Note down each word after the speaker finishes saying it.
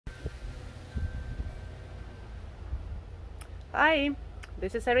Hi,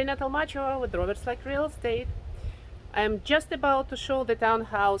 this is Irina Tolmacho with Robert's Like Real Estate. I'm just about to show the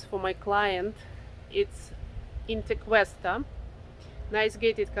townhouse for my client. It's in Tequesta, nice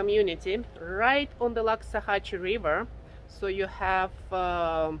gated community, right on the Loxahatchee River. So you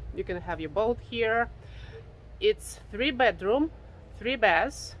can have your boat here. It's 3-bedroom, 3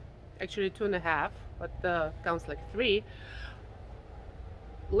 baths, actually 2.5, but counts like 3.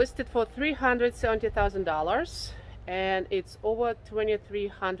 Listed for $370,000. And it's over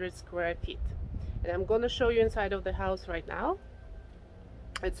 2,300 square feet. And I'm going to show you inside of the house right now.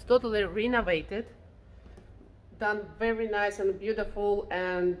 It's totally renovated, done very nice and beautiful,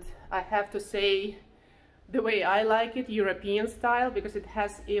 and I have to say, the way I like it, European style, because it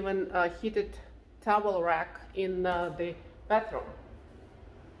has even a heated towel rack in the bathroom.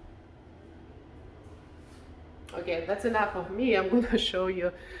 Okay, that's enough of me. I'm going to show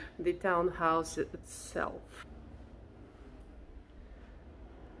you the townhouse itself.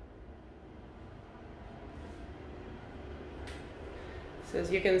 So as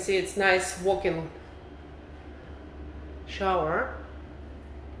you can see, it's nice walk-in shower.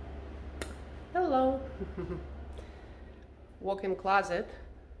 Hello. Walk-in closet.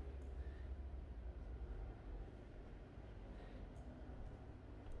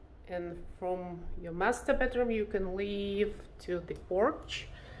 And from your master bedroom you can leave to the porch,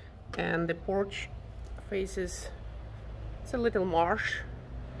 and the porch faces, it's a little marsh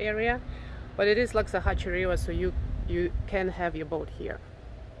area, but it is Loxahatchee River, so you can have your boat here.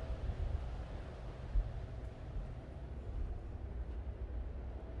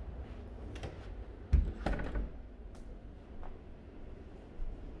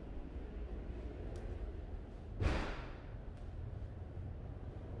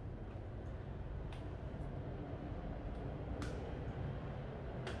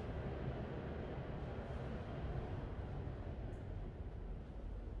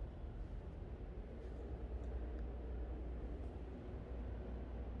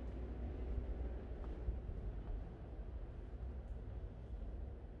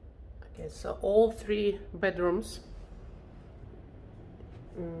 Okay, so all 3 bedrooms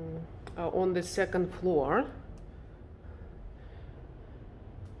are on the 2nd floor.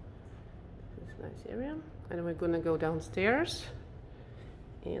 This is a nice area, and we're gonna go downstairs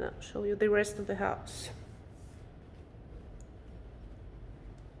and I'll show you the rest of the house.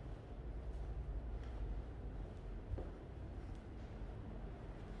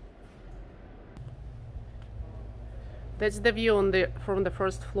 That's the view from the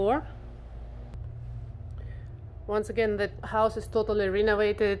 1st floor. Once again, the house is totally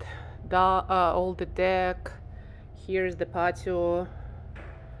renovated. All the deck, here's the patio,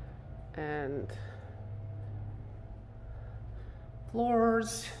 and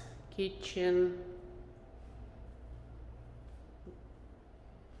floors, kitchen.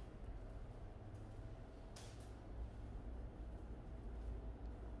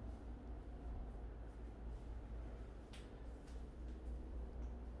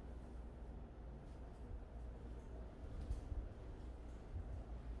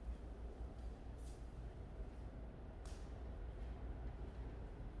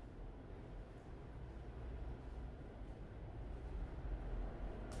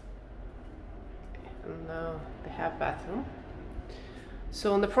 And the half bathroom.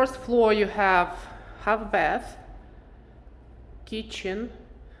 So on the 1st floor you have half bath, kitchen,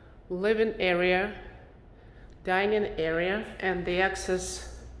 living area, dining area, and the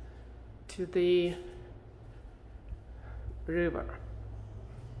access to the river.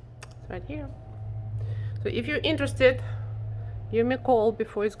 It's right here. So if you're interested, give me a call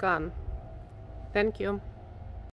before it's gone. Thank you.